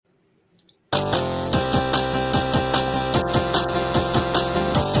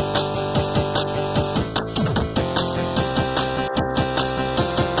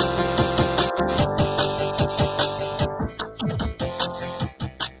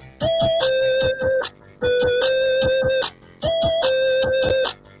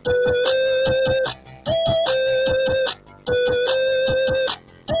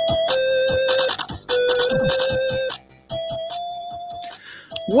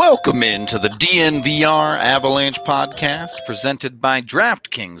Welcome into the DNVR Avalanche podcast presented by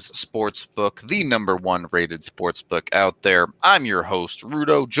DraftKings Sportsbook, the number one rated sportsbook out there. I'm your host,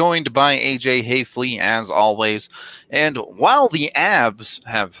 Rudo, joined by AJ Hayfley as always. And while the Avs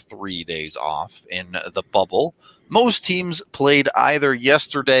have 3 days off in the bubble, most teams played either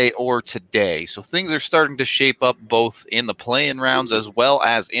yesterday or today. So things are starting to shape up both in the play-in rounds as well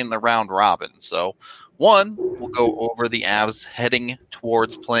as in the round robin. So one, we'll go over the Avs heading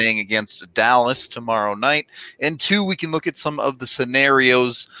towards playing against Dallas tomorrow night. And two, we can look at some of the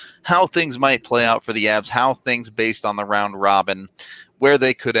scenarios, how things might play out for the Avs, how things based on the round robin, where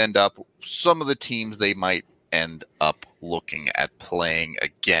they could end up, some of the teams they might end up looking at playing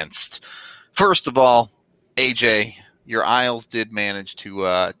against. First of all, AJ, your Isles did manage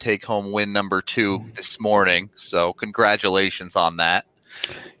to take home win number 2 this morning. So congratulations on that.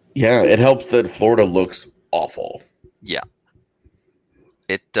 Yeah, it helps that Florida looks awful. Yeah.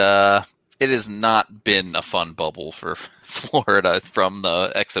 It has not been a fun bubble for Florida from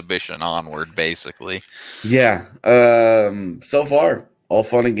the exhibition onward, basically. Yeah. So far, all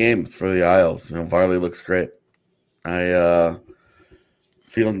fun and games for the Isles. Varley looks great. I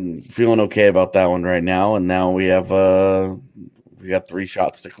feeling okay about that one right now, and now we got 3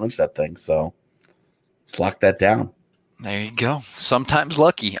 shots to clinch that thing. So let's lock that down. There you go. Sometimes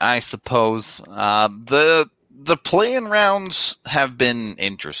lucky, I suppose. The play-in rounds have been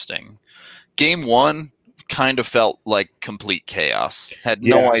interesting. Game 1 kind of felt like complete chaos. Had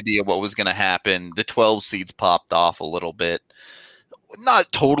no idea what was going to happen. The 12 seeds popped off a little bit.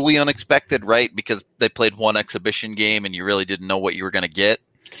 Not totally unexpected, right? Because they played one exhibition game and you really didn't know what you were going to get.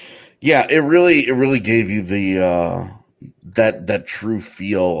 Yeah, it really gave you the that true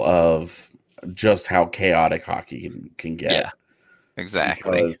feel of just how chaotic hockey can get. Yeah,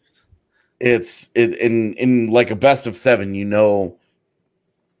 exactly. Because it's in like a best of 7, you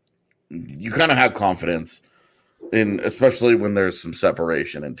kind of have confidence in, especially when there's some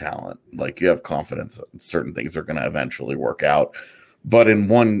separation in talent. Like you have confidence that certain things are going to eventually work out. But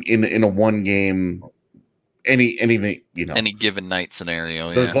in a one game, anything, any given night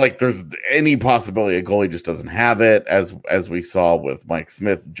scenario, there's any possibility a goalie just doesn't have it, as we saw with Mike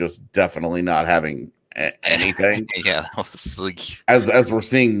Smith just definitely not having anything. Yeah, that was like, as we're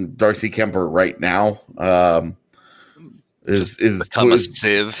seeing Darcy Kemper right now, is become a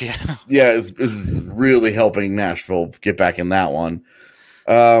sieve. Is really helping Nashville get back in that one.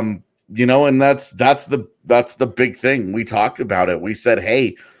 And that's the big thing. We talked about it. We said,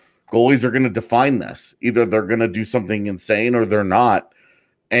 hey, goalies are going to define this. Either they're going to do something insane or they're not.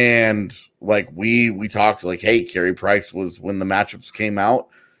 And like we talked, like, hey, Carey Price was, when the matchups came out,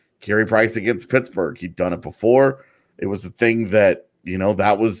 Carey Price against Pittsburgh. He'd done it before. It was a thing that,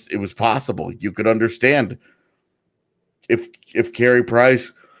 it was possible. You could understand if Carey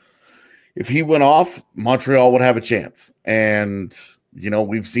Price, if he went off, Montreal would have a chance. And,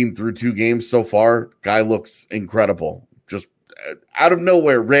 we've seen through 2 games so far, guy looks incredible. Just out of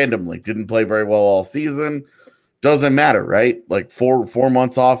nowhere, randomly, didn't play very well all season. Doesn't matter, right? Like 4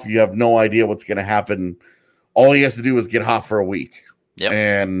 months off, you have no idea what's going to happen. All he has to do is get hot for a week. Yep.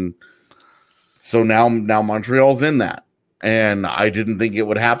 And so now Montreal's in that. And I didn't think it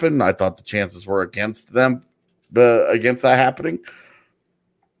would happen. I thought the chances were against them, against that happening.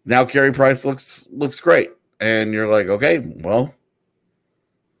 Now Carey Price looks great. And you're like, okay, well,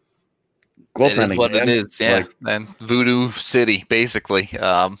 goaltending. It is what it is, yeah. And Voodoo City, basically.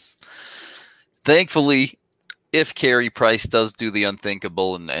 Thankfully, if Carey Price does do the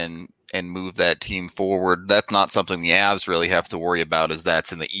unthinkable and move that team forward, that's not something the Avs really have to worry about, as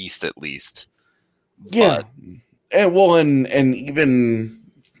that's in the East at least. Yeah. And even,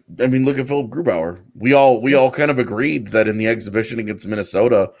 I mean, look at Philip Grubauer. We all kind of agreed that in the exhibition against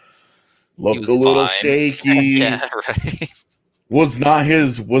Minnesota, looked a little shaky. Yeah, right. Was not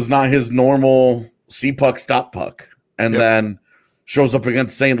his normal see puck, stop puck, and then shows up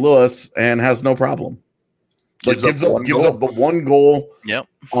against St. Louis and has no problem. Gives up the one goal. Yep.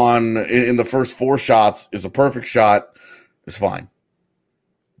 In the first 4 shots is a perfect shot. It's fine.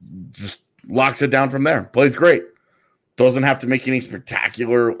 Just locks it down from there. Plays great. Doesn't have to make any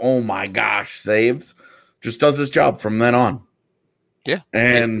spectacular, oh my gosh, saves. Just does his job from then on. Yeah.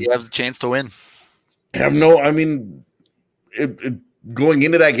 And he has a chance to win. Going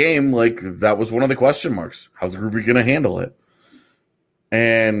into that game, like, that was one of the question marks. How's Gruby going to handle it?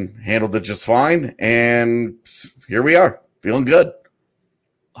 And handled it just fine. And here we are, feeling good.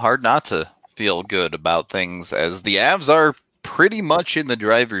 Hard not to feel good about things, as the Avs are pretty much in the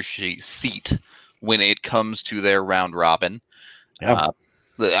driver's seat when it comes to their round robin. Yeah.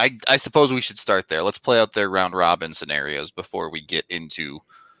 I suppose we should start there. Let's play out their round robin scenarios before we get into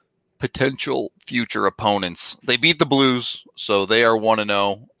potential future opponents. They beat the Blues, so they are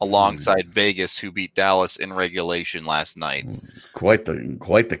 1-0 alongside Vegas, who beat Dallas in regulation last night. Quite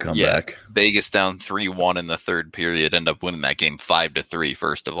the comeback. Yeah, Vegas down 3-1 in the third period, end up winning that game 5-3.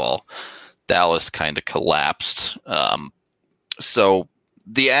 First of all, Dallas kind of collapsed. So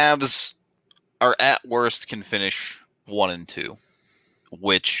the Avs are at worst can finish 1-2,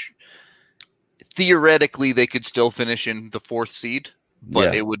 which theoretically they could still finish in the fourth seed.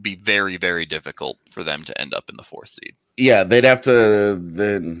 But it would be very, very difficult for them to end up in the fourth seed. Yeah, they'd have to.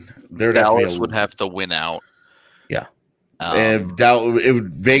 Dallas would have to win out. Yeah,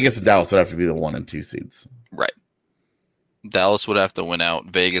 Vegas and Dallas would have to be the 1 and 2 seeds. Right. Dallas would have to win out.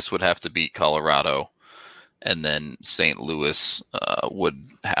 Vegas would have to beat Colorado, and then St. Louis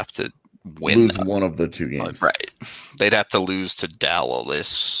would have to lose one of the two games. Right. They'd have to lose to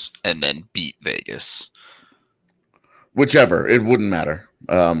Dallas and then beat Vegas. Whichever, it wouldn't matter.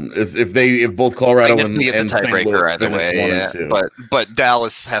 If both Colorado and the tiebreaker either way, yeah. But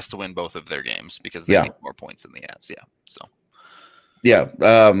Dallas has to win both of their games because they need more points than the Avs. Yeah, so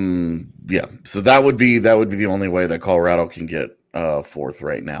So that would be the only way that Colorado can get fourth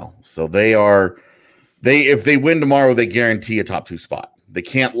right now. So if they win tomorrow, they guarantee a top 2 spot. They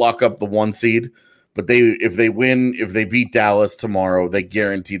can't lock up the 1 seed, but if they beat Dallas tomorrow, they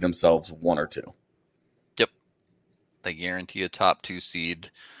guarantee themselves 1 or 2. They guarantee a top 2 seed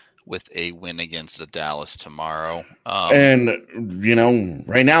with a win against the Dallas tomorrow. And,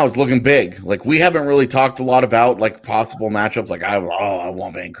 right now it's looking big. Like, we haven't really talked a lot about, like, possible matchups. Like, I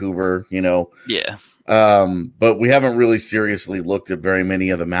want Vancouver, Yeah. But we haven't really seriously looked at very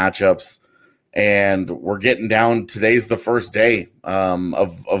many of the matchups. And we're getting down. Today's the first day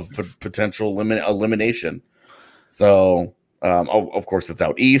of potential elimination. So, of course, it's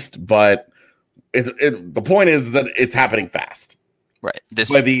out east, but the point is that it's happening fast. Right.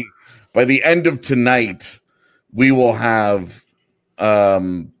 By the end of tonight, we will have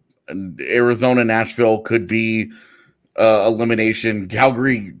Arizona, Nashville could be elimination.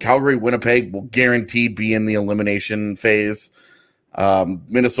 Calgary, Winnipeg will guaranteed be in the elimination phase.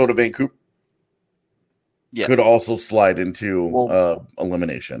 Minnesota, Vancouver could also slide into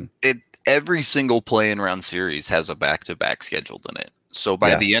elimination. Every single play-in round series has a back-to-back scheduled in it. So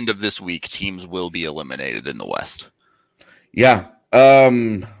by the end of this week, teams will be eliminated in the West. Yeah.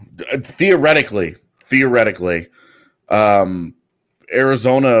 Theoretically,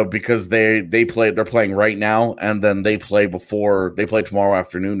 Arizona, because they're playing right now, and then they play tomorrow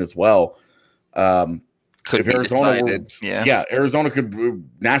afternoon as well. Could be decided.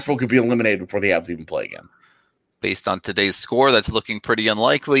 Nashville could be eliminated before the Avs even play again. Based on today's score, that's looking pretty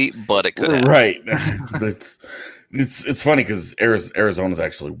unlikely, but it could happen. Right. It's funny because Arizona's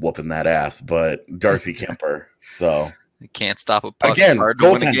actually whooping that ass, but Darcy Kemper, so you can't stop a puck. Again, hard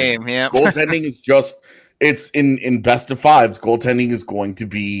to win a game. Yeah, goaltending is it's in best of fives. Goaltending is going to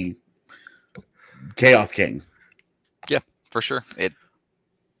be chaos king. Yeah, for sure.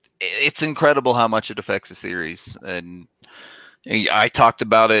 It's incredible how much it affects a series, and I talked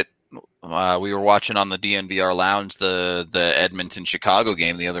about it. We were watching on the DNVR Lounge the Edmonton Chicago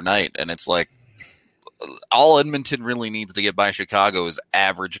game the other night, and it's like all Edmonton really needs to get by Chicago is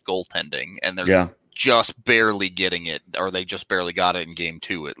average goaltending, and they're just barely getting it, or they just barely got it in game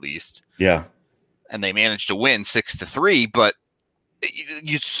 2 at least. Yeah, and they managed to win 6-3, but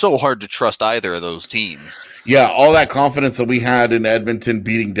it's so hard to trust either of those teams. Yeah, all that confidence that we had in Edmonton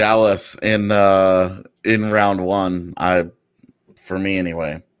beating Dallas in round 1, for me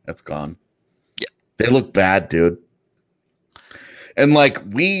anyway, that's gone. Yeah, they look bad, dude. And like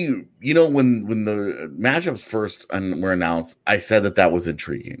when the matchups first were announced, I said that was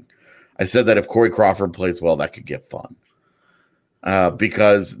intriguing. I said that if Corey Crawford plays well, that could get fun.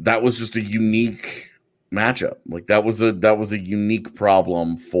 Because that was just a unique matchup. Like that was a unique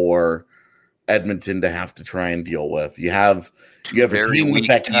problem for Edmonton to have to try and deal with. You have a team with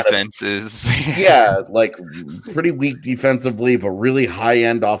that kind defenses. Like pretty weak defensively, but really high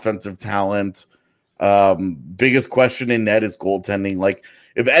end offensive talent. Biggest question in net is goaltending. Like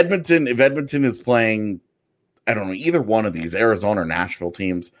if Edmonton is playing, I don't know, either one of these Arizona or Nashville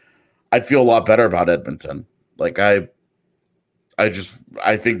teams, I'd feel a lot better about Edmonton. Like I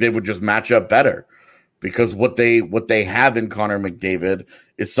think they would just match up better because what they have in Connor McDavid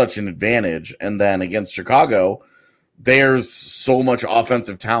is such an advantage. And then against Chicago, there's so much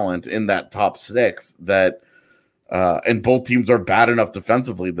offensive talent in that top 6 that and both teams are bad enough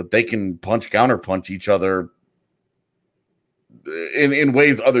defensively that they can counterpunch each other in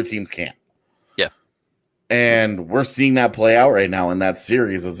ways other teams can't. Yeah. And we're seeing that play out right now in that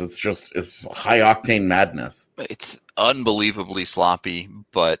series as it's high octane madness. It's unbelievably sloppy,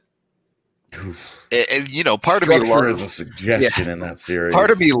 but Part of me Structure loves is a suggestion in that series.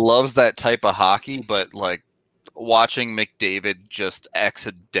 Part of me loves that type of hockey, but like watching McDavid just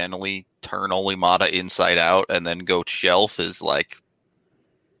accidentally turn Olimata inside out and then go shelf is like,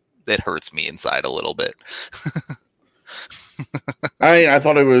 it hurts me inside a little bit. I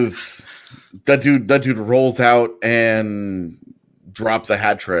thought it was that dude rolls out and drops a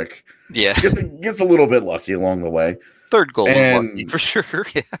hat trick. Yeah, gets a little bit lucky along the way. Third goal was lucky for sure.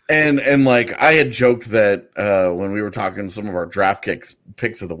 Yeah. And like I had joked that when we were talking some of our draft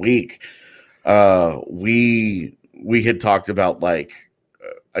picks of the week, we had talked about like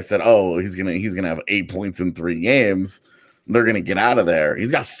I said, oh, he's gonna have 8 points in 3 games. They're gonna get out of there.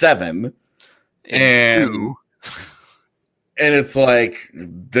 He's got 7, and it's like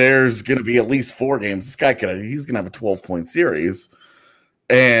there's gonna be at least 4 games. This guy he's gonna have a 12-point series,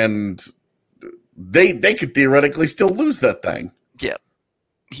 and they could theoretically still lose that thing. Yeah,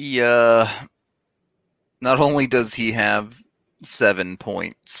 he not only does he have 7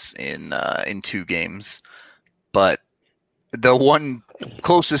 points in 2 games, but the one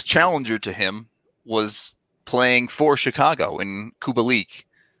closest challenger to him was playing for Chicago in Kubalik,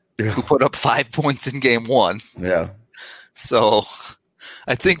 who put up 5 points in game 1. Yeah. So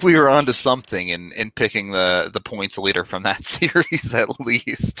I think we were onto something in picking the points leader from that series at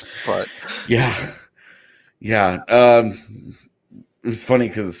least. But yeah. It was funny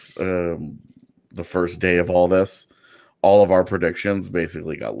because the first day of all this, all of our predictions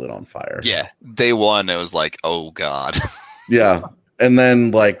basically got lit on fire. Yeah, day one, it was like, oh god. Yeah, and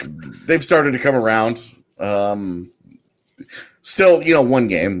then like they've started to come around. Still, one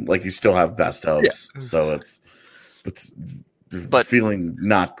game, like you still have best ofs, so it's feeling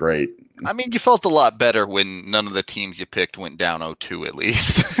not great. I mean, you felt a lot better when none of the teams you picked went down 0-2 at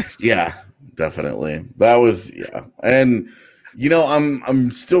least. Yeah, definitely. That was and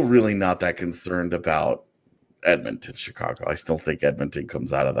I'm still really not that concerned about Edmonton, Chicago. I still think Edmonton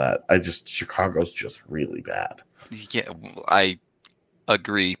comes out of that. Chicago's just really bad. Yeah, I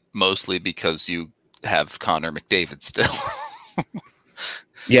agree, mostly because you have Connor McDavid still.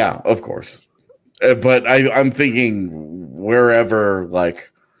 Yeah, of course. But I'm thinking wherever,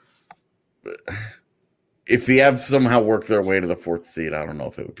 like, if the Avs somehow work their way to the 4th seed, I don't know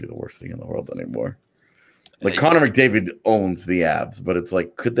if it would be the worst thing in the world anymore. Like, Connor McDavid owns the Avs, but it's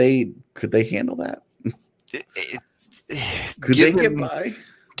like, could they handle that? Could they get by?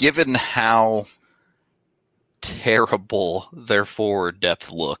 Given how terrible their forward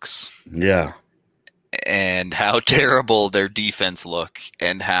depth looks. Yeah. And how terrible their defense look,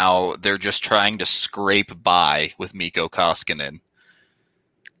 and how they're just trying to scrape by with Mikko Koskinen.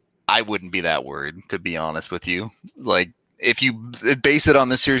 I wouldn't be that worried, to be honest with you. Like, if you base it on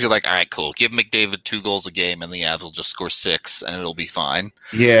this series, you're like, all right, cool. Give McDavid 2 goals a game, and the Avs will just score 6, and it'll be fine.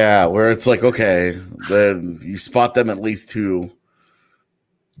 Yeah, where it's like, okay, then you spot them at least 2.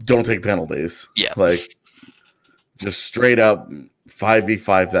 Don't take penalties. Yeah. Like, just straight up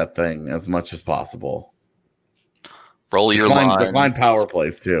 5v5 that thing as much as possible. Roll your lines. Decline power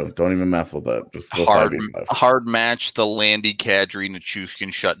plays too. Don't even mess with it. Just go hard match the Landy, Kadri,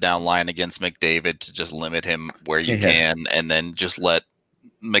 Nichushkin shutdown line against McDavid to just limit him where you can, and then just let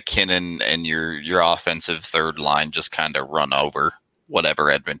McKinnon and your offensive third line just kind of run over whatever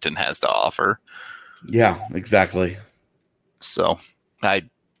Edmonton has to offer. Yeah, exactly. So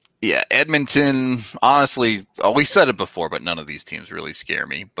Edmonton, honestly, we said it before, but none of these teams really scare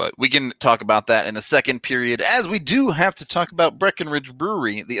me. But we can talk about that in the second period, as we do have to talk about Breckenridge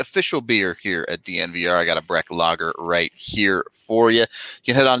Brewery, the official beer here at DNVR. I got a Breck Lager right here for you. You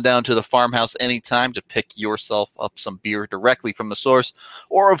can head on down to the farmhouse anytime to pick yourself up some beer directly from the source.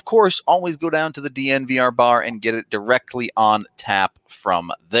 Or, of course, always go down to the DNVR bar and get it directly on tap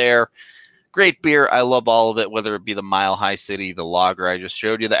from there. Great beer. I love all of it, whether it be the Mile High City, the lager I just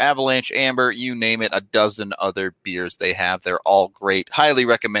showed you, the Avalanche Amber, you name it, a dozen other beers they have. They're all great. Highly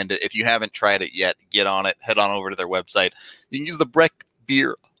recommend it. If you haven't tried it yet, get on it. Head on over to their website. You can use the Breck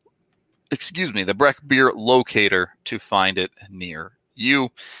Beer locator to find it near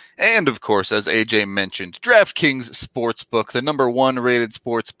you. And, of course, as AJ mentioned, DraftKings Sportsbook, the number 1 rated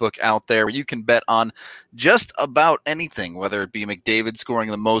sportsbook out there, where you can bet on just about anything, whether it be McDavid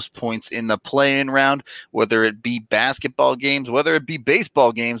scoring the most points in the play-in round, whether it be basketball games, whether it be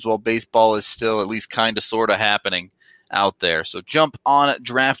baseball games, while baseball is still at least kind of sort of happening out there. So jump on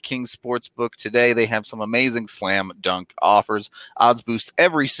DraftKings Sportsbook today. They have some amazing slam dunk offers, odds boosts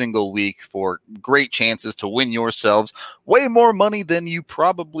every single week for great chances to win yourselves way more money than you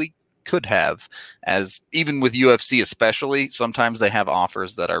probably could have, as even with UFC especially, sometimes they have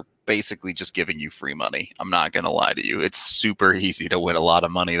offers that are basically just giving you free money. I'm not going to lie to you. It's super easy to win a lot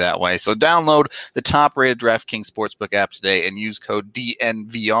of money that way. So download the top-rated DraftKings Sportsbook app today and use code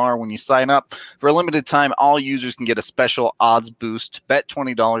DNVR when you sign up. For a limited time, all users can get a special odds boost. Bet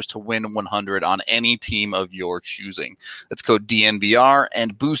 $20 to win $100 on any team of your choosing. That's code DNVR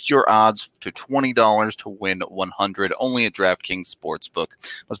and boost your odds to $20 to win $100 only at DraftKings Sportsbook.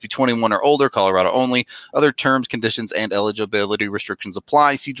 Must be 21 or older, Colorado only. Other terms, conditions, and eligibility restrictions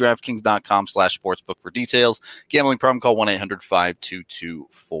apply. See DraftKings.com/sportsbook for details. Gambling problem, call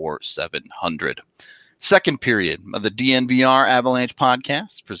 1-800-522-4700. Second period of the DNVR Avalanche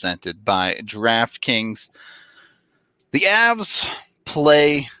podcast presented by DraftKings. The Avs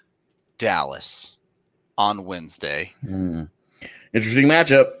play Dallas on Wednesday. Interesting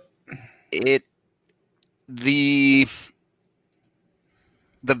matchup. The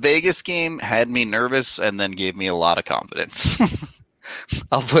Vegas game had me nervous and then gave me a lot of confidence.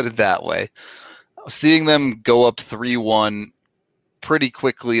 I'll put it that way. Seeing them go up 3-1 pretty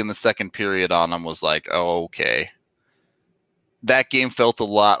quickly in the second period on them was like, oh, okay. That game felt a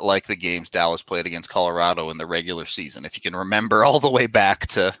lot like the games Dallas played against Colorado in the regular season, if you can remember all the way back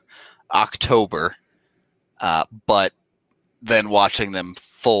to October. But then watching them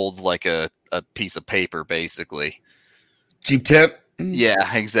fold like a piece of paper, basically. Cheap tent.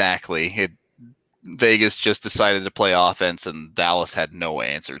 Yeah, exactly. Vegas just decided to play offense, and Dallas had no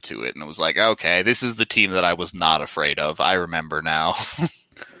answer to it. And it was like, okay, this is the team that I was not afraid of. I remember now.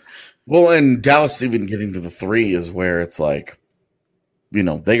 Well, and Dallas even getting to the 3 is where it's like,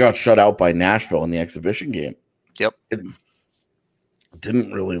 they got shut out by Nashville in the exhibition game. Yep. It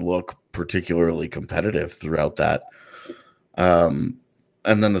didn't really look particularly competitive throughout that. And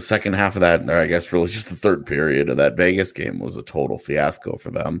then the second half of that, or I guess really just the third period of that Vegas game was a total fiasco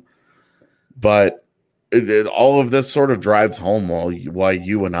for them. But all of this sort of drives home why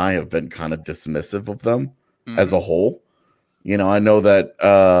you and I have been kind of dismissive of them as a whole. I know that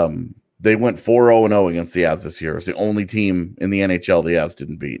they went 4-0-0 against the Avs this year. It's the only team in the NHL the Avs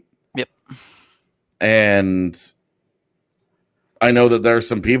didn't beat. Yep. And I know that there are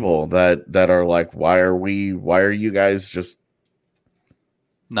some people that are like, why are you guys just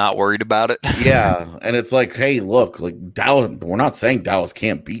not worried about it? Yeah. And it's like, hey, look, like Dallas, we're not saying Dallas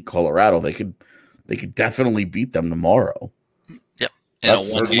can't beat Colorado. They could definitely beat them tomorrow. Yep. In a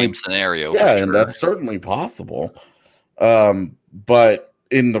one-game scenario. Yeah, and that's certainly possible. But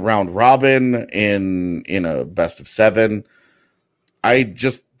in the round robin, in a best of 7, I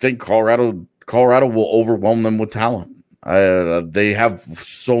just think Colorado will overwhelm them with talent. They have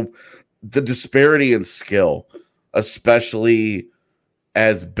the disparity in skill, especially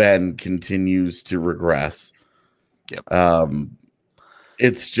as Ben continues to regress. Yep.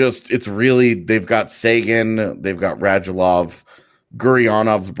 It's really, they've got Sagan, they've got Radulov,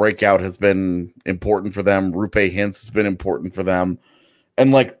 Guryanov's breakout has been important for them. Rupe Hintz has been important for them.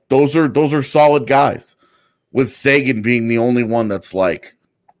 And like, those are solid guys, with Sagan being the only one that's like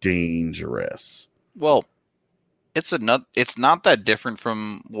dangerous. Well, it's not that different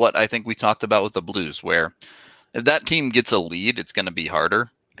from what I think we talked about with the Blues, where if that team gets a lead, it's going to be harder.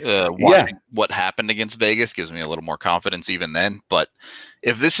 Watching what happened against Vegas gives me a little more confidence even then. But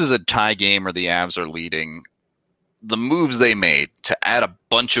if this is a tie game or the Avs are leading, the moves they made to add a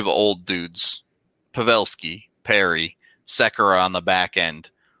bunch of old dudes, Pavelski, Perry, Sekera on the back end,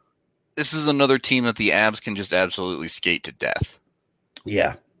 this is another team that the Avs can just absolutely skate to death.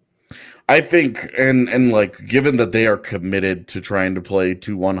 Yeah. I think, and like, given that they are committed to trying to play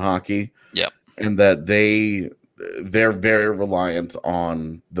 2-1 hockey, yep, and that they're very reliant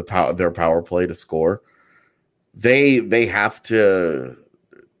on their power play to score, they have to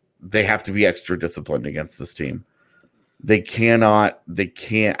be extra disciplined against this team. They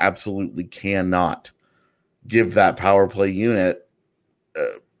absolutely cannot give that power play unit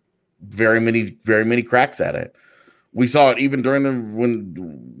very many cracks at it. We saw it even during when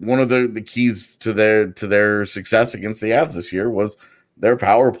one of the keys to their success against the Avs this year was their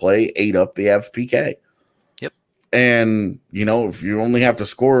power play ate up the Avs PK. Yep. And if you only have to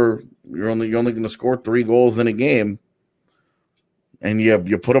score, you're only going to score 3 goals in a game, and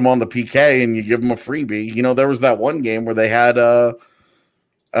you put them on the PK and you give them a freebie. There was that one game where they had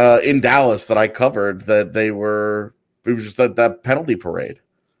in Dallas that I covered that it was just that penalty parade.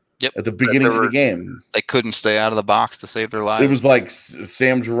 Yep. At the beginning of the game. They couldn't stay out of the box to save their lives. It was like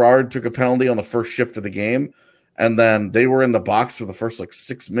Sam Girard took a penalty on the first shift of the game, and then they were in the box for the first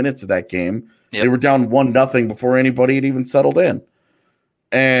 6 minutes of that game. Yep. They were down 1-0 before anybody had even settled in.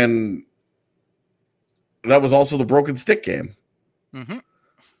 And that was also the broken stick game. Mm-hmm.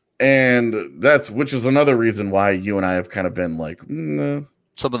 And which is another reason why you and I have kind of been like,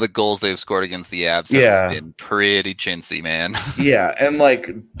 Some of the goals they've scored against the Avs have been pretty chintzy, man. Yeah, and like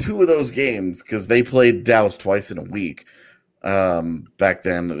 2 of those games, because they played Dallas twice in a week back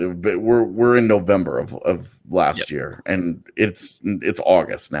then. But we're in November of last year, and it's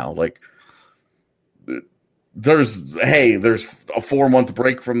August now. Like there's a 4-month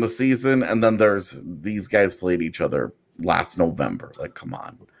break from the season, and then there's these guys played each other last November. Like, come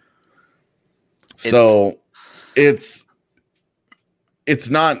on. So it's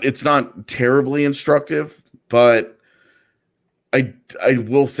not terribly instructive, but I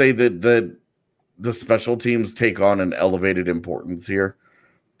will say that the special teams take on an elevated importance here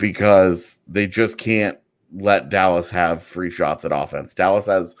because they just can't let Dallas have free shots at offense. Dallas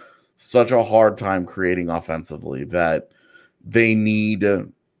has such a hard time creating offensively that they need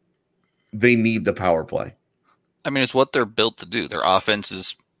the power play. I mean, it's what they're built to do. Their offense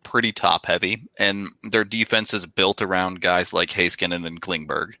is pretty top heavy, and their defense is built around guys like Heiskanen and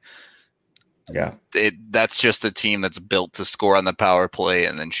Klingberg. Yeah. That's just a team that's built to score on the power play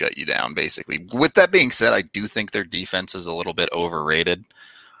and then shut you down, basically. With that being said, I do think their defense is a little bit overrated.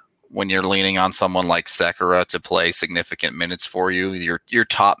 When you're leaning on someone like Sekera to play significant minutes for you, your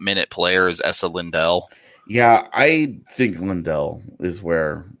top minute player is Esa Lindell. Yeah, I think Lindell is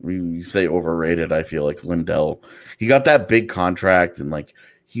where you say overrated. I feel like Lindell, he got that big contract and like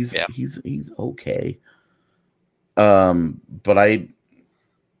he's okay. But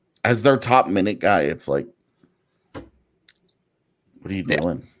as their top minute guy, it's like, what are you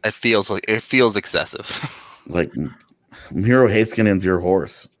doing? It feels excessive. Like Miro Heiskanen's your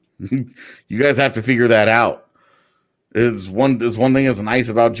horse. You guys have to figure that out. Is one thing that's nice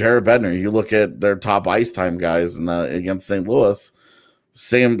about Jared Bednar. You look at their top ice time guys against St. Louis.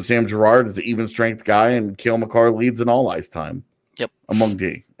 Sam Girard is an even strength guy, and Cale Makar leads in all ice time. Yep, among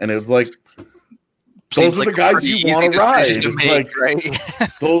D, and it's like those are the guys you want to ride.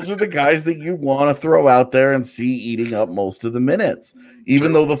 Right? Those are the guys that you want to throw out there and see eating up most of the minutes.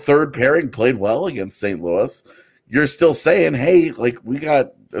 Even though the third pairing played well against St. Louis, you're still saying, hey, like we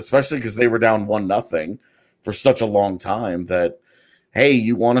got, especially because they were down 1-0 for such a long time that, hey,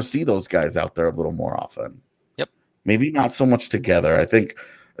 you want to see those guys out there a little more often. Yep. Maybe not so much together. I think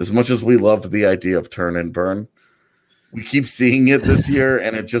as much as we loved the idea of turn and burn, we keep seeing it this year,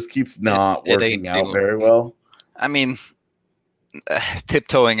 and it just keeps not working out very well. I mean,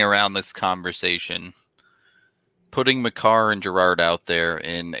 tiptoeing around this conversation, putting Makar and Girard out there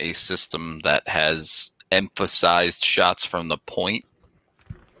in a system that has emphasized shots from the point,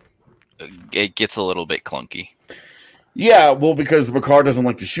 it gets a little bit clunky. Yeah, well, because Makar doesn't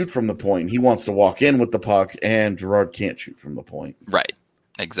like to shoot from the point. He wants to walk in with the puck, and Girard can't shoot from the point. Right,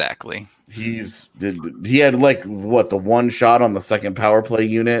 exactly. He had like the one shot on the second power play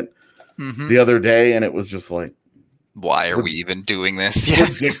unit the other day, and it was just like, why are we even doing this?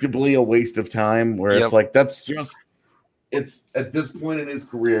 Predictably a waste of time. Where it's like it's at this point in his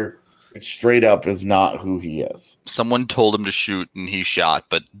career, it straight up is not who he is. Someone told him to shoot, and he shot,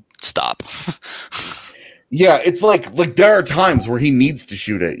 but stop. Yeah, it's like there are times where he needs to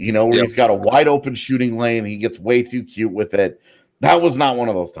shoot it, where he's got a wide open shooting lane, and he gets way too cute with it. That was not one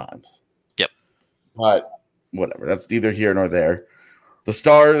of those times. But whatever, that's neither here nor there. The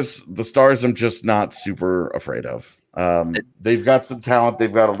Stars I'm just not super afraid of. They've got some talent,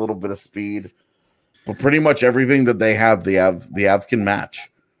 they've got a little bit of speed, but pretty much everything that they have, the Avs can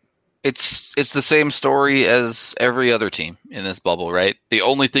match. It's the same story as every other team in this bubble, right? The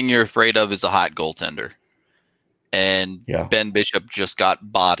only thing you're afraid of is a hot goaltender. And Ben Bishop just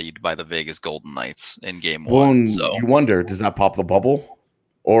got bodied by the Vegas Golden Knights in game 1. So you wonder, does that pop the bubble?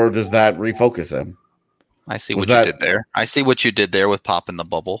 Or does that refocus him? I see what you did there. I see what you did there with popping the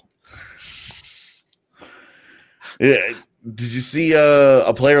bubble. Did you see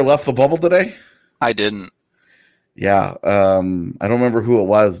a player left the bubble today? I didn't. Yeah, I don't remember who it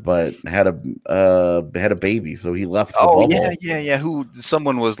was, but had a baby, so he left the bubble. Yeah. Who?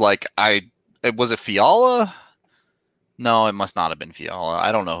 Someone was like, was it Fiala? No, it must not have been Fiala.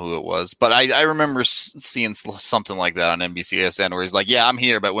 I don't know who it was, but I remember seeing something like that on NBCSN where he's like, "Yeah, I'm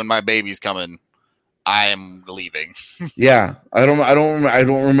here, but when my baby's coming, I am leaving." Yeah, I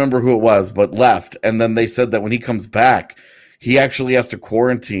don't remember who it was, but left, and then they said that when he comes back, he actually has to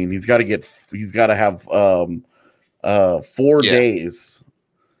quarantine. He's got to have 4 days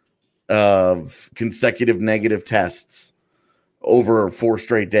of consecutive negative tests over 4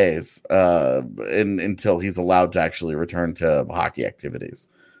 straight days until he's allowed to actually return to hockey activities.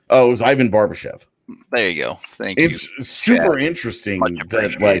 Oh, it was Ivan Barbashev. There you go. Thank you. It's super interesting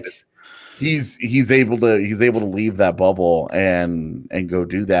that like he's able to leave that bubble and go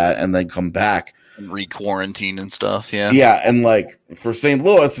do that and then come back re-quarantine and stuff. Yeah. Yeah. And like for St.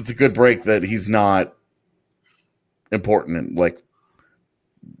 Louis, it's a good break that he's not important. And like,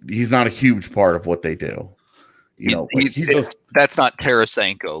 he's not a huge part of what they do. You know, like that's not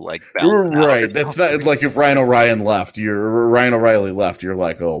Tarasenko. Like, right. That's not like if Ryan O'Reilly left, you're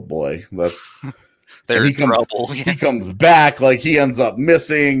like, oh boy, that's they're in trouble. He comes back, like he ends up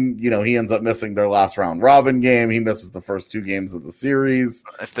missing. You know, he ends up missing their last round robin game. He misses the first 2 games of the series.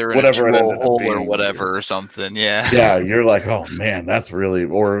 If they're in whatever a hole or whatever or something, yeah, yeah, you're like, oh man, that's really,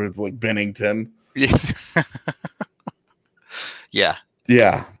 or it's like Bennington. Yeah,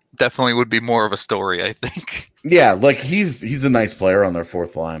 yeah. Definitely would be more of a story, I think. Yeah, like he's a nice player on their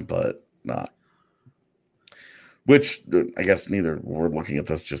 4th line, but not. Which I guess neither. We're looking at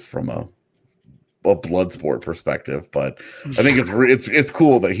this just from a blood sport perspective, but I think it's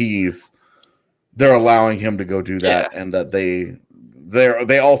cool that they're allowing him to go do that, and that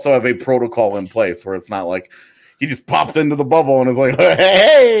they also have a protocol in place where it's not like he just pops into the bubble and is like,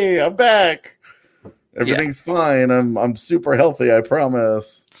 hey, I'm back. Everything's fine. I'm super healthy, I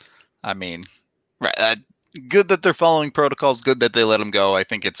promise. I mean, right. Good that they're following protocols. Good that they let him go. I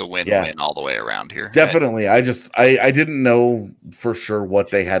think it's a win-win all the way around here. Definitely. I didn't know for sure what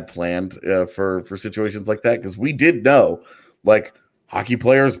they had planned for situations like that, because we did know, like, hockey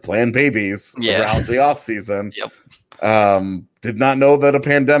players plan babies around the off season. Yep. Did not know that a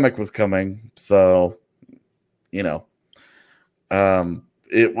pandemic was coming. So, you know,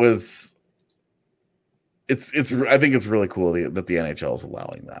 it was. It's. I think it's really cool that the NHL is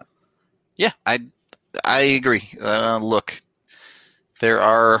allowing that. Yeah, I agree. Look, there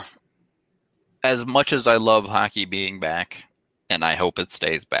are, as much as I love hockey being back, and I hope it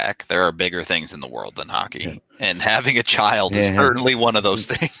stays back, there are bigger things in the world than hockey. Yeah. And having a child is certainly one of those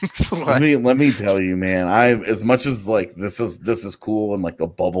things. let me tell you, man, as much as like this is cool and like the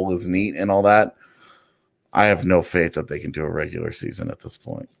bubble is neat and all that, I have no faith that they can do a regular season at this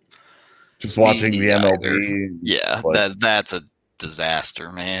point. Just watching the MLB. Yeah, like, that's a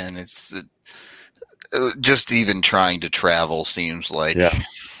disaster, man. It's just even trying to travel seems like. Yeah,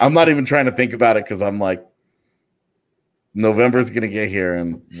 I'm not even trying to think about it because I'm like, November's gonna get here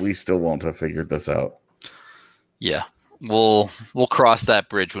and we still won't have figured this out. Yeah, we'll cross that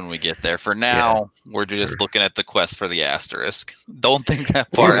bridge when we get there. For now, we're just looking at the quest for the asterisk. Don't think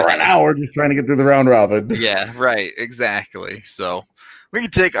that far. For an hour, just trying to get through the round robin. Yeah, right. Exactly. So we can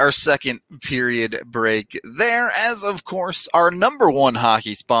take our second period break there, as of course our number one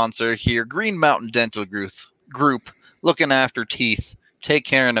hockey sponsor here, Green Mountain Dental Group, looking after teeth, take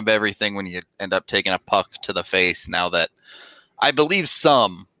care of everything when you end up taking a puck to the face. Now that I believe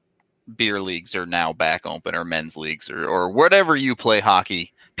some beer leagues are now back open, or men's leagues, or whatever you play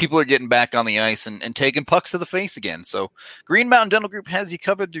hockey, people are getting back on the ice and taking pucks to the face again. So Green Mountain Dental Group has you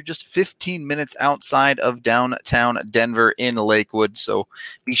covered. They're just 15 minutes outside of downtown Denver in Lakewood. So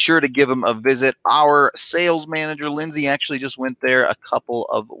be sure to give them a visit. Our sales manager, Lindsay, actually just went there a couple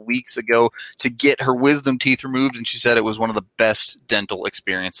of weeks ago to get her wisdom teeth removed, and she said it was one of the best dental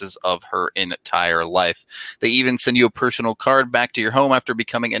experiences of her entire life. They even send you a personal card back to your home after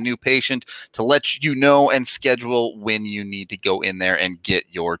becoming a new patient to let you know and schedule when you need to go in there and get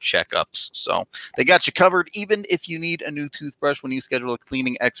your checkups. So they got you covered. Even if you need a new toothbrush when you schedule a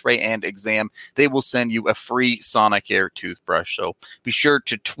cleaning, x-ray, and exam, they will send you a free Sonicare toothbrush. So be sure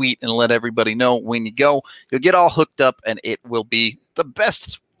to tweet and let everybody know when you go. You'll get all hooked up and it will be the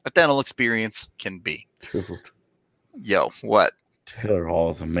best a dental experience can be. Dude. Yo, what? Taylor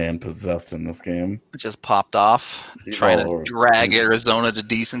Hall is a man possessed in this game. Just popped off, trying to drag Arizona to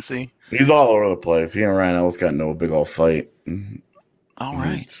decency. He's all over the place. He and Ryan Ellis got into a big old fight. All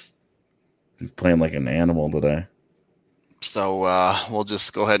right. He's playing like an animal today. So we'll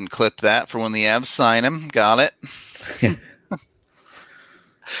just go ahead and clip that for when the Avs sign him. Got it.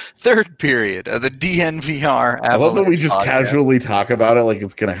 Third period of the DNVR. I love that we just casually talk about it like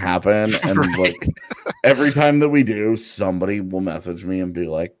it's going to happen. And like every time that we do, somebody will message me and be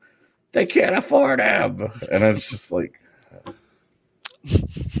like, they can't afford him. And it's just like,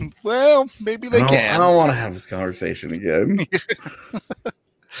 well, maybe they can. I don't want to have this conversation again.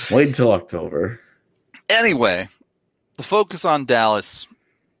 Wait until October. Anyway, the focus on Dallas.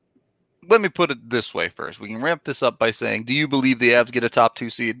 Let me put it this way first. We can ramp this up by saying, do you believe the Avs get a top 2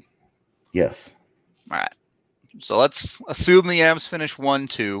 seed? Yes. All right. So let's assume the Avs finish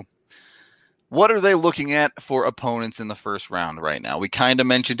 1-2. What are they looking at for opponents in the first round right now? We kind of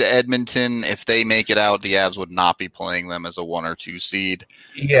mentioned Edmonton. If they make it out, the Avs would not be playing them as a 1 or 2 seed.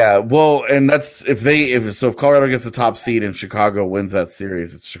 Yeah, well, and that's if Colorado gets the top seed and Chicago wins that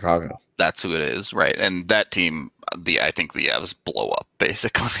series, it's Chicago. That's who it is, right? And that team, I think the Avs blow up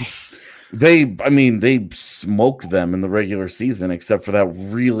basically. They smoked them in the regular season, except for that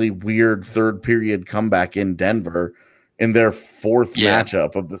really weird third period comeback in Denver in their fourth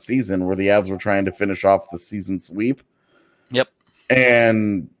matchup of the season, where the Avs were trying to finish off the season sweep. Yep.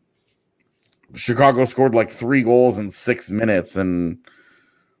 And Chicago scored like 3 goals in 6 minutes, and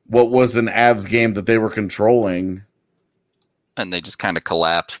what was an Avs game that they were controlling. And they just kind of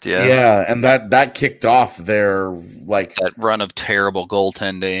collapsed, yeah. Yeah, and that kicked off their like that run of terrible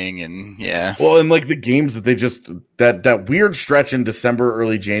goaltending, and yeah. Well, and like the games that they just that weird stretch in December,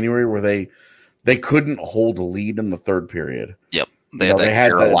 early January, where they couldn't hold a lead in the third period. Yep, they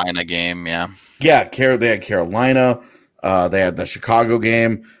had Carolina game, yeah. Yeah, they had Carolina. They had the Chicago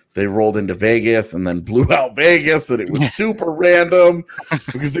game. They rolled into Vegas and then blew out Vegas, and it was super random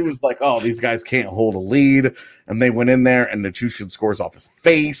because it was like, oh, these guys can't hold a lead. And they went in there, and Nichushkin scores off his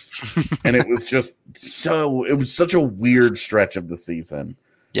face, and it was just such a weird stretch of the season.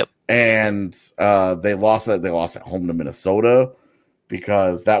 Yep. And they lost at home to Minnesota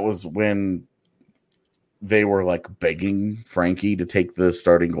because that was when they were like begging Frankie to take the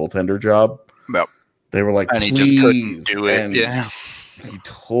starting goaltender job. Yep. They were like, and he please, just couldn't do it. And yeah. He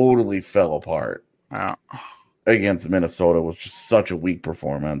totally fell apart against Minnesota. It was just such a weak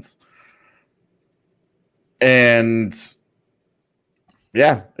performance. And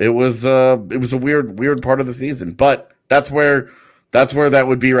yeah, it was a weird part of the season, but that's where that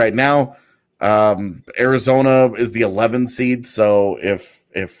would be right now. Arizona is the 11 seed, so if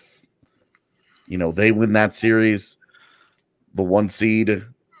they win that series, the 1 seed,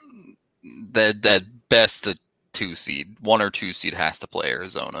 that best the 2 seed, 1 or 2 seed has to play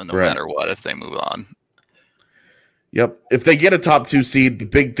Arizona no matter what if they move on. Yep. If they get a top 2 seed, the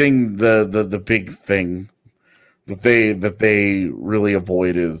big thing that they really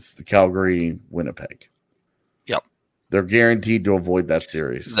avoid is the Calgary Winnipeg. Yep. They're guaranteed to avoid that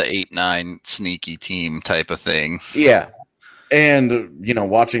series. The 8-9 sneaky team type of thing. Yeah. And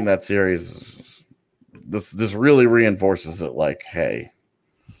watching that series, this really reinforces it, like, hey,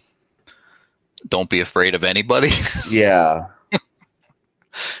 don't be afraid of anybody. Yeah.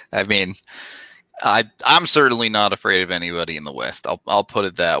 I mean, I'm certainly not afraid of anybody in the West. I'll put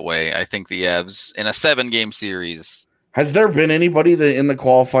it that way. I think the Avs in a 7-game series. Has there been anybody that in the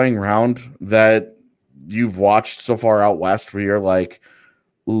qualifying round that you've watched so far out west where you're like,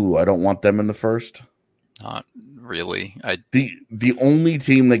 ooh, I don't want them in the first? Not really. The only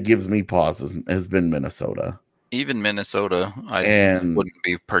team that gives me pause has been Minnesota. Even Minnesota, I wouldn't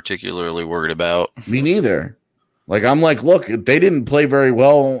be particularly worried about. Me neither. Like, I'm like, look, they didn't play very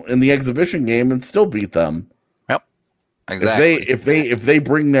well in the exhibition game and still beat them. Yep, exactly. If they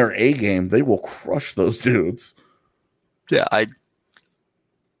bring their A game, they will crush those dudes. Yeah,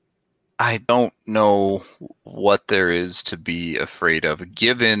 I don't know what there is to be afraid of,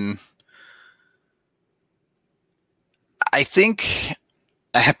 given. I think,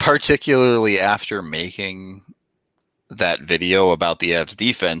 particularly after making that video about the Avs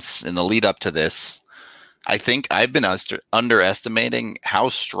defense in the lead up to this, I think I've been underestimating how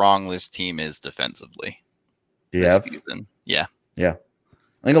strong this team is defensively. Yeah. Yeah. Yeah.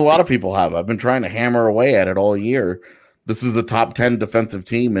 I think a lot of people have. I've been trying to hammer away at it all year. This is a top 10 defensive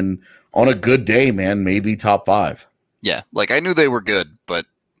team, and on a good day, man, maybe top 5. Yeah. Like, I knew they were good, but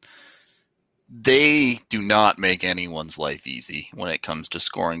they do not make anyone's life easy when it comes to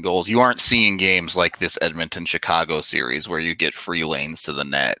scoring goals. You aren't seeing games like this Edmonton-Chicago series where you get free lanes to the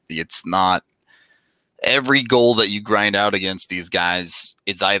net. It's not every goal that you grind out against these guys.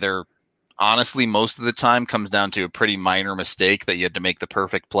 It's either, honestly, most of the time comes down to a pretty minor mistake that you had to make the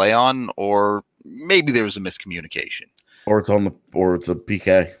perfect play on, or maybe there was a miscommunication. Or it's a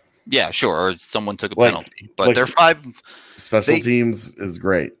PK. Yeah, sure. Or someone took a penalty. But they're 5 special teams is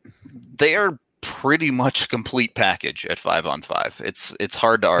great. They are pretty much a complete package at 5-on-5. It's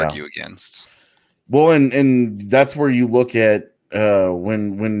hard to argue against. Well, and that's where you look at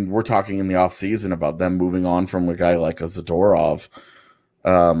when we're talking in the offseason about them moving on from a guy like a Zadorov,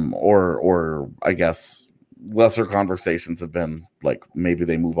 or I guess lesser conversations have been like maybe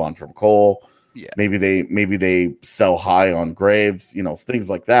they move on from Cole. Yeah. Maybe they sell high on Graves, things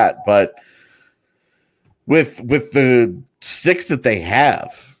like that. But with the 6 that they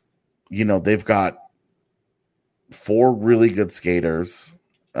have, they've got 4 really good skaters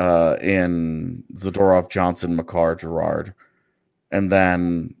in Zadorov, Johnson, Makar, Gerard, and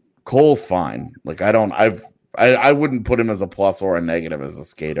then Cole's fine. Like, I wouldn't put him as a plus or a negative as a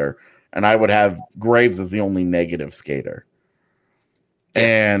skater, and I would have Graves as the only negative skater.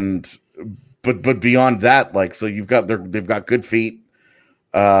 And but beyond that, like, so they've got good feet,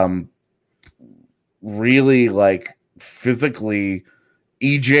 really, like, physically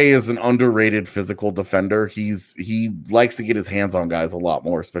EJ is an underrated physical defender. He likes to get his hands on guys a lot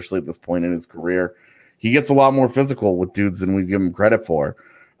more, especially at this point in his career. He gets a lot more physical with dudes than we give him credit for.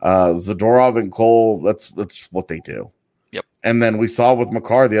 Zadorov and Cole, that's what they do. Yep. And then we saw with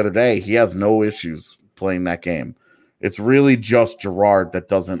Makar the other day, he has no issues playing that game. It's really just Gerard that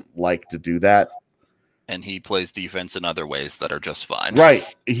doesn't like to do that. And he plays defense in other ways that are just fine. Right.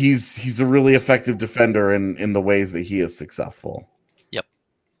 He's a really effective defender in the ways that he is successful. Yep.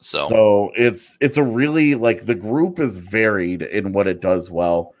 So it's a really, like, the group is varied in what it does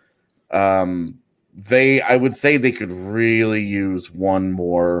well. I would say they could really use one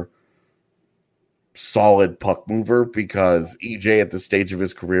more solid puck mover, because EJ at this stage of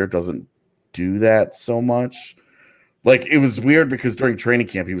his career doesn't do that so much. Like, it was weird because during training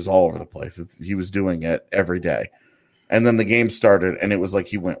camp, he was all over the place. He was doing it every day. And then the game started, and it was like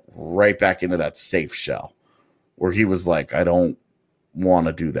he went right back into that safe shell where he was like, I don't want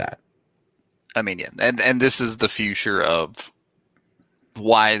to do that. I mean, yeah. And this is the future of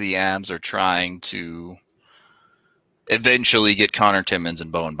why the Avs are trying to eventually get Connor Timmins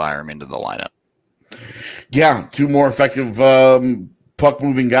and Bowen Byram into the lineup. Yeah, two more effective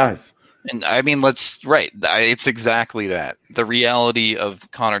puck-moving guys. And I mean, it's exactly that. The reality of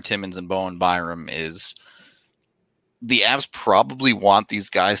Connor Timmins and Bowen Byram is the Avs probably want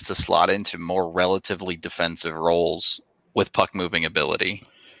these guys to slot into more relatively defensive roles with puck-moving ability.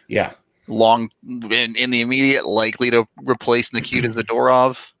 Yeah. In the immediate, likely to replace Nikita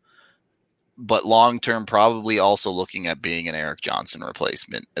Zadorov, but long-term probably also looking at being an Eric Johnson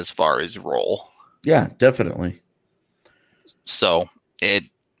replacement as far as role. Yeah, definitely. So it's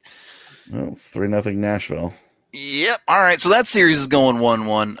 3-0 Nashville. Yep. All right. So that series is going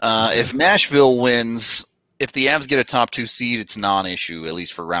 1-1. If Nashville wins, if the Avs get a top 2 seed, it's non-issue, at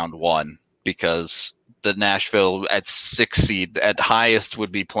least for round 1, because the Nashville at 6 seed at highest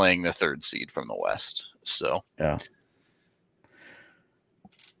would be playing the 3rd seed from the West. So yeah,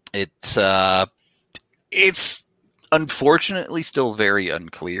 it's unfortunately still very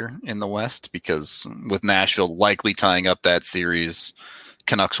unclear in the West, because with Nashville likely tying up that series,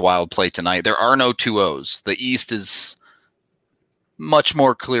 Canucks Wild play tonight. There are no 2-0s. The East is much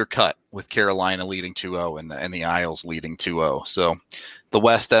more clear cut with Carolina leading 2-0 and the Isles leading 2-0. So the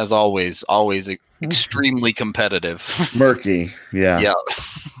West, as always extremely competitive. Murky. Yeah. Yeah.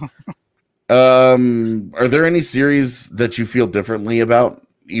 Are there any series that you feel differently about,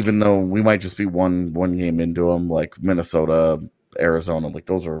 even though we might just be one game into them, like Minnesota, Arizona? Like,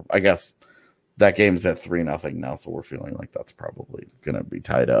 those are, I guess, that game's at 3-0 now, so we're feeling like that's probably going to be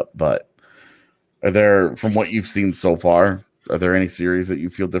tied up. But are there, from what you've seen so far, are there any series that you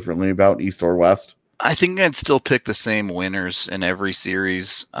feel differently about, East or West? I think I'd still pick the same winners in every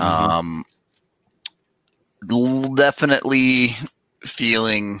series. Definitely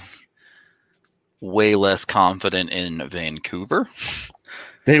feeling way less confident in Vancouver.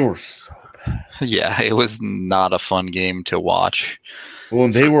 They were so bad. Yeah, it was not a fun game to watch. Well,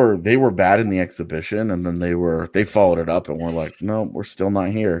 and they were bad in the exhibition, and then they followed it up, and we're like, no, we're still not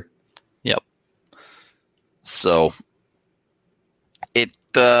here. Yep. So it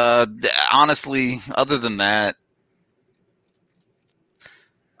honestly, other than that,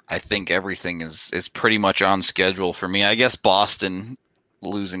 I think everything is pretty much on schedule for me. I guess Boston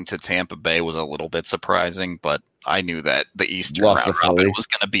losing to Tampa Bay was a little bit surprising, but I knew that the Eastern round robin was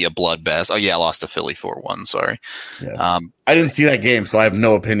going to be a bloodbath. Oh yeah, lost to Philly 4-1. Sorry. Yeah. I didn't see that game, so I have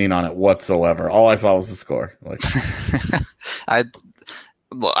no opinion on it whatsoever. All I saw was the score. Like,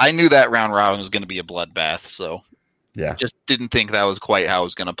 I knew that round robin was going to be a bloodbath, so yeah, just didn't think that was quite how it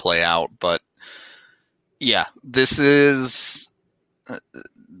was going to play out. But yeah, this is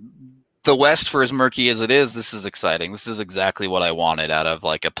the West, for as murky as it is. This is exciting. This is exactly what I wanted out of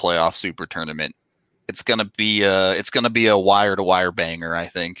like a playoff super tournament. It's gonna be a wire to wire banger, I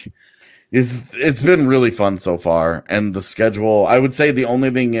think. It's been really fun so far, and the schedule. I would say the only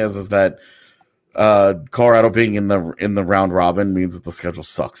thing is that Colorado being in the round robin means that the schedule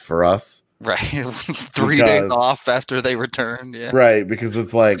sucks for us. Right, 3 days off after they return. Yeah, right, because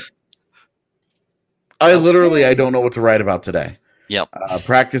it's like I don't know what to write about today. Yep,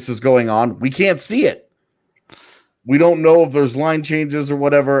 practice is going on. We can't see it. We don't know if there's line changes or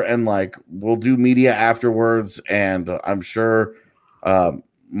whatever, and like we'll do media afterwards. And I'm sure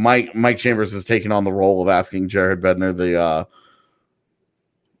Mike Chambers has taken on the role of asking Jared Bednar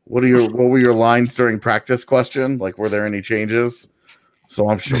what were your lines during practice question? Like, were there any changes? So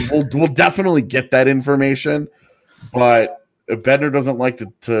I'm sure we'll definitely get that information. But if Bednar doesn't like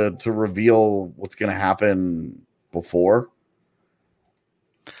to reveal what's going to happen before,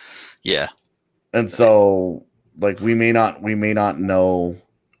 yeah, and so Like we may not know.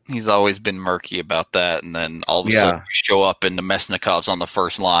 He's always been murky about that, and then all of a sudden you show up and the Mesnikov's on the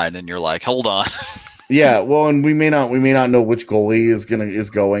first line, and you're like, hold on. Yeah, well, and we may not know which goalie is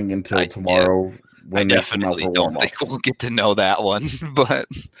going until tomorrow. I definitely don't think we'll get to know that one, but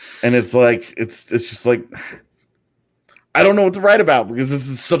it's like it's just like I don't know what to write about because this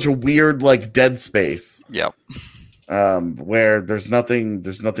is such a weird like dead space. Yep. Where there's nothing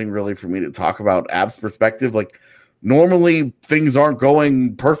really for me to talk about Ab's perspective. Like normally things aren't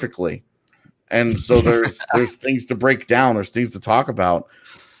going perfectly, and so there's things to break down. There's things to talk about.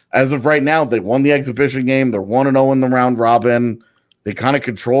 As of right now, they won the exhibition game. They're 1-0 in the round robin. They kind of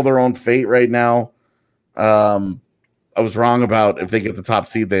control their own fate right now. I was wrong about if they get the top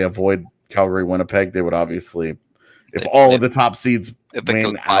seed, they avoid Calgary, Winnipeg. They would obviously, if all of the top seeds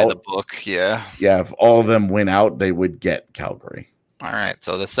win out, the book, yeah, if all of them win out, they would get Calgary. All right,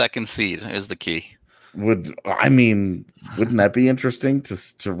 so the second seed is the key. Wouldn't that be interesting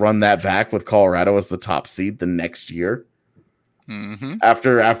to run that back with Colorado as the top seed the next year? Mm-hmm.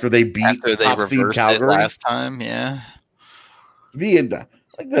 After they beat top seed Calgary last time, yeah. That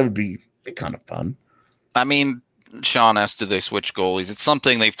would be kind of fun. I mean, Sean asked, do they switch goalies? It's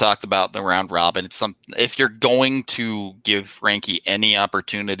something they've talked about in the round robin. It's if you're going to give Frankie any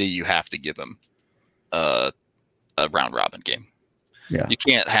opportunity, you have to give him a round robin game. Yeah, you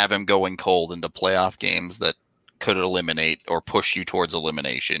can't have him going cold into playoff games that could eliminate or push you towards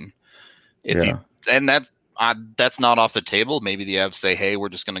elimination. That's not off the table. Maybe the Avs say, hey, we're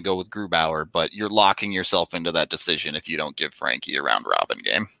just going to go with Grubauer, but you're locking yourself into that decision if you don't give Frankie a round robin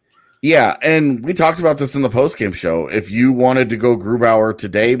game. Yeah, and we talked about this in the postgame show. If you wanted to go Grubauer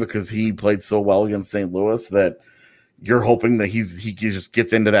today because he played so well against St. Louis that you're hoping that he just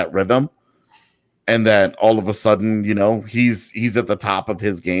gets into that rhythm and that all of a sudden, he's at the top of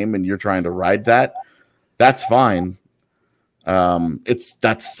his game and you're trying to ride that, that's fine.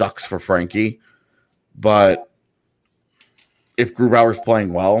 That sucks for Frankie. But if Grubauer's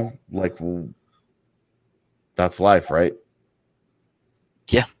playing well, that's life, right?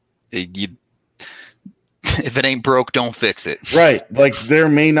 Yeah. If it ain't broke, don't fix it. Right. Like there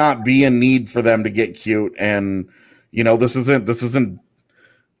may not be a need for them to get cute. And, this isn't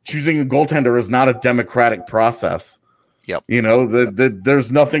choosing a goaltender is not a democratic process. Yep.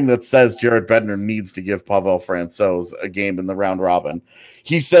 There's nothing that says Jared Bednar needs to give Pavel Francouz a game in the round robin.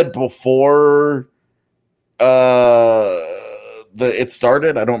 He said before it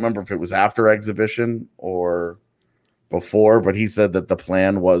started, I don't remember if it was after exhibition or before, but he said that the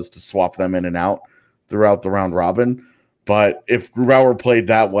plan was to swap them in and out throughout the round robin. But if Grubauer played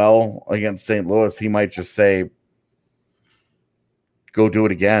that well against St. Louis, he might just say, go do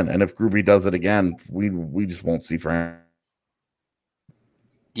it again. And if Gruby does it again, we just won't see Frank.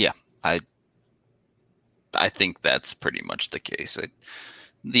 Yeah, I think that's pretty much the case.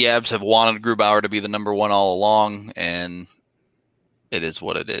 The Avs have wanted Grubauer to be the number one all along, and it is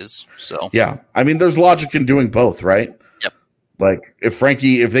what it is. So yeah, I mean, there's logic in doing both, right? Yep. Like if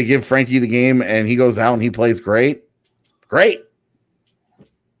they give Frankie the game and he goes out and he plays great.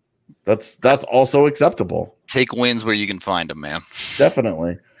 That's also acceptable. Take wins where you can find them, man.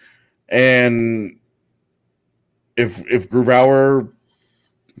 Definitely. And if Grubauer,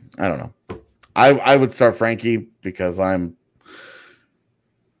 I don't know. I would start Frankie because I'm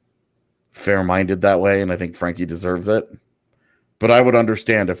fair-minded that way, and I think Frankie deserves it. But I would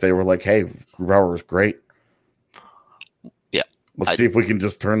understand if they were like, hey, Grubauer is great. Yeah. Let's see if we can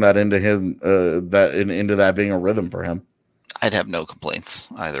just turn that into him, into that being a rhythm for him. I'd have no complaints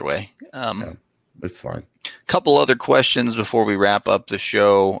either way. Yeah, it's fine. Couple other questions before we wrap up the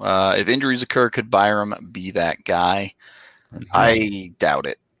show. If injuries occur, could Byram be that guy? I doubt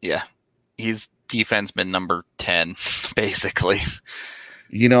it. Yeah. He's defenseman number 10, basically.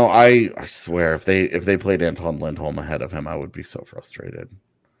 I swear if they played Anton Lindholm ahead of him, I would be so frustrated.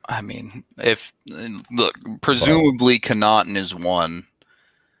 I mean, presumably Connaughton is 1.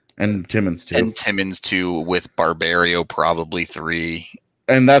 And Timmins 2. And Timmins 2 with Barbario probably 3.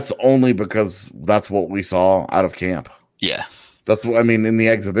 And that's only because that's what we saw out of camp. Yeah. That's what I mean. In the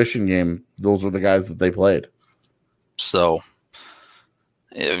exhibition game, those were the guys that they played. So,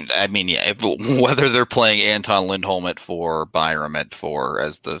 I mean, yeah, whether they're playing Anton Lindholm at 4 or Byram at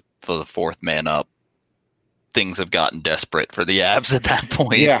 4 for the fourth man up, things have gotten desperate for the Avs at that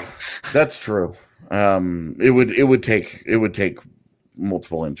point. Yeah, that's true. It would take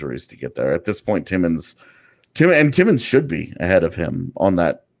multiple injuries to get there. At this point, Timmins should be ahead of him on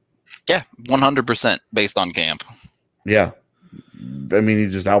that. Yeah, 100% based on camp. Yeah, I mean, he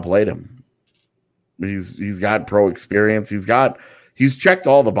just outplayed him. He's got pro experience. He's checked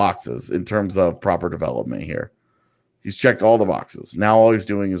all the boxes in terms of proper development here. He's checked all the boxes. Now all he's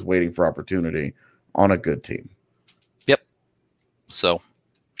doing is waiting for opportunity on a good team. Yep. So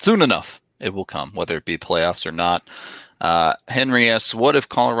soon enough, it will come, whether it be playoffs or not. Henry asks, what if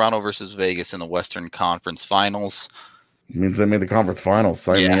Colorado versus Vegas in the Western Conference Finals? It means they made the conference finals.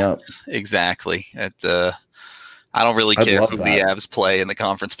 Sign me up. Exactly. I don't really care who the Avs play in the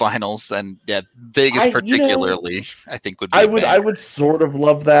conference finals, and Vegas particularly, I think would be. I would sort of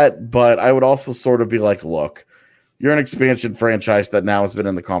love that, but I would also sort of be like, look, you're an expansion franchise that now has been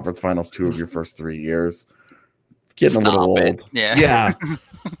in the conference finals 2 of your first 3 years. Getting a little old. Yeah.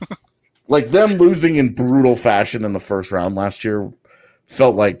 Like them losing in brutal fashion in the first round last year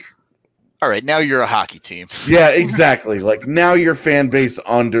felt like, all right, now you're a hockey team. Yeah, exactly. Like now your fan base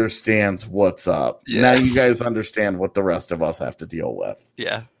understands what's up. Yeah. Now you guys understand what the rest of us have to deal with.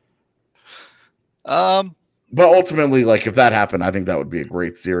 Yeah. But ultimately, like if that happened, I think that would be a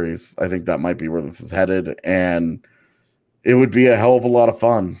great series. I think that might be where this is headed, and it would be a hell of a lot of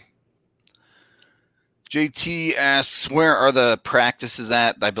fun. JT asks, where are the practices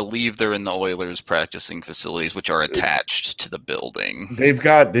at? I believe they're in the Oilers practicing facilities, which are attached to the building. They've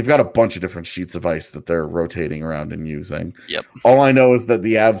got a bunch of different sheets of ice that they're rotating around and using. Yep. All I know is that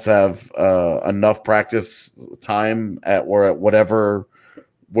the Avs have enough practice time wherever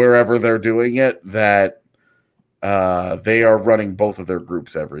they're doing it that they are running both of their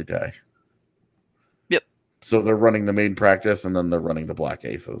groups every day. Yep. So they're running the main practice and then they're running the Black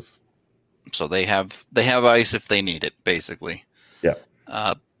Aces. So they have ice if they need it, basically. Yeah.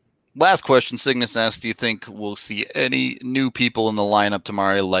 Last question, Cygnus asks, do you think we'll see any new people in the lineup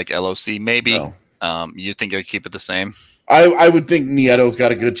tomorrow like LOC? Maybe. No. You think they'll keep it the same? I would think Nieto's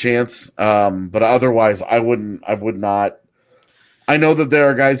got a good chance. But otherwise I would not. I know that there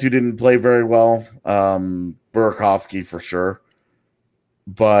are guys who didn't play very well. Burakovsky for sure.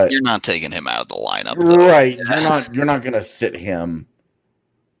 But you're not taking him out of the lineup, though. Right. You're not gonna sit him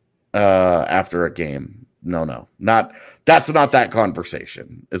after a game. No. That's not that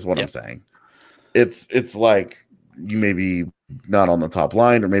conversation, is what I'm saying. It's like you maybe not on the top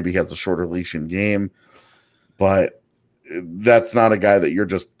line, or maybe he has a shorter leash in game, but that's not a guy that you're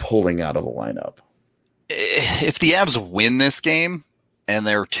just pulling out of the lineup. If the Avs win this game and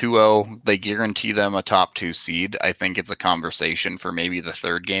they're 2-0, they guarantee them a top 2 seed. I think it's a conversation for maybe the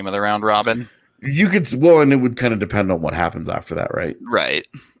third game of the round robin. You could, well, and it would kind of depend on what happens after that, right? Right.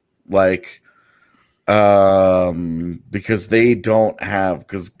 Like, because they don't have,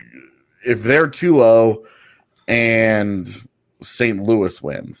 because if they're 2-0 and St. Louis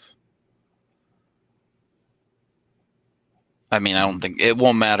wins, I mean, I don't think it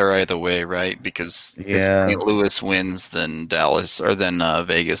won't matter either way, right? Because if St. Louis wins, then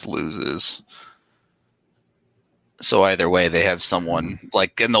Vegas loses. So either way, they have someone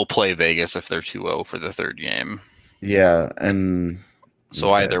and they'll play Vegas if they're 2-0 for the third game. Yeah, and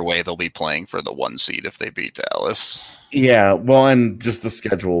so either way, they'll be playing for the 1 seed if they beat Dallas. Yeah, well, and just the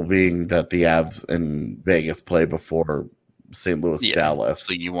schedule being that the Avs and Vegas play before St. Louis, Dallas,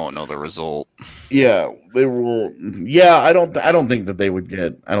 so you won't know the result. Yeah, they will. Yeah, I don't think that they would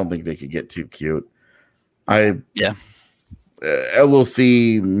get. I don't think they could get too cute. LOC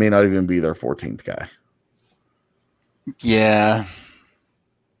may not even be their 14th guy. Yeah.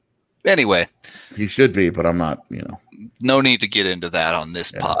 Anyway, he should be, but I'm not. No need to get into that on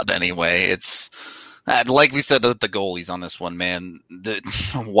this pod. Anyway, it's like we said with the goalies on this one, man.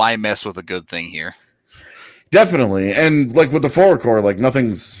 Why mess with a good thing here? Definitely, and like with the forward core, like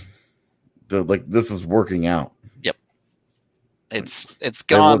nothing's this is working out. Yep, it's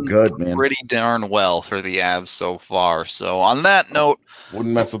gone good, man. Pretty darn well for the Avs so far. So on that note,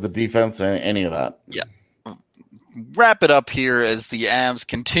 wouldn't mess with the defense any of that. Yeah. Wrap it up here as the Avs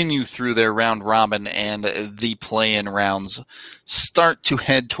continue through their round robin and the play-in rounds start to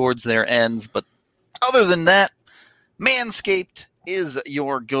head towards their ends. But other than that, Manscaped is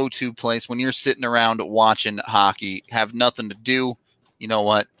your go-to place when you're sitting around watching hockey, have nothing to do. You know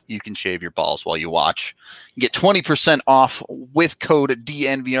what? You can shave your balls while you watch. You get 20% off with code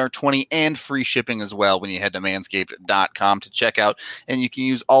DNVR20 and free shipping as well when you head to manscaped.com to check out. And you can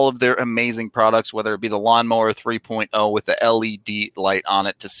use all of their amazing products, whether it be the Lawnmower 3.0 with the LED light on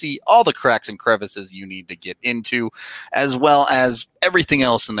it to see all the cracks and crevices you need to get into, as well as everything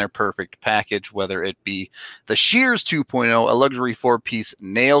else in their perfect package, whether it be the Shears 2.0, a luxury 4-piece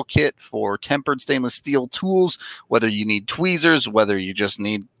nail kit for tempered stainless steel tools, whether you need tweezers, whether you just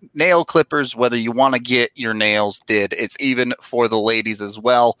need nail clippers, whether you want to get your nails did. It's even for the ladies as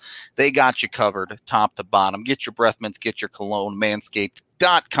well. They got you covered top to bottom. Get your breath mints, get your cologne,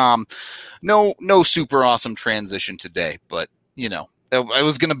 manscaped.com. No super awesome transition today, but it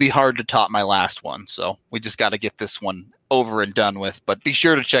was going to be hard to top my last one. So we just got to get this one over and done with. But be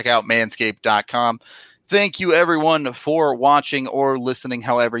sure to check out manscaped.com. Thank you, everyone, for watching or listening,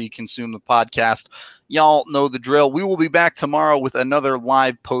 however you consume the podcast. Y'all know the drill. We will be back tomorrow with another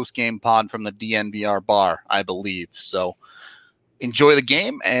live post-game pod from the DNVR bar, I believe. So enjoy the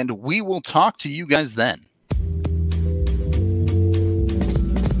game, and we will talk to you guys then.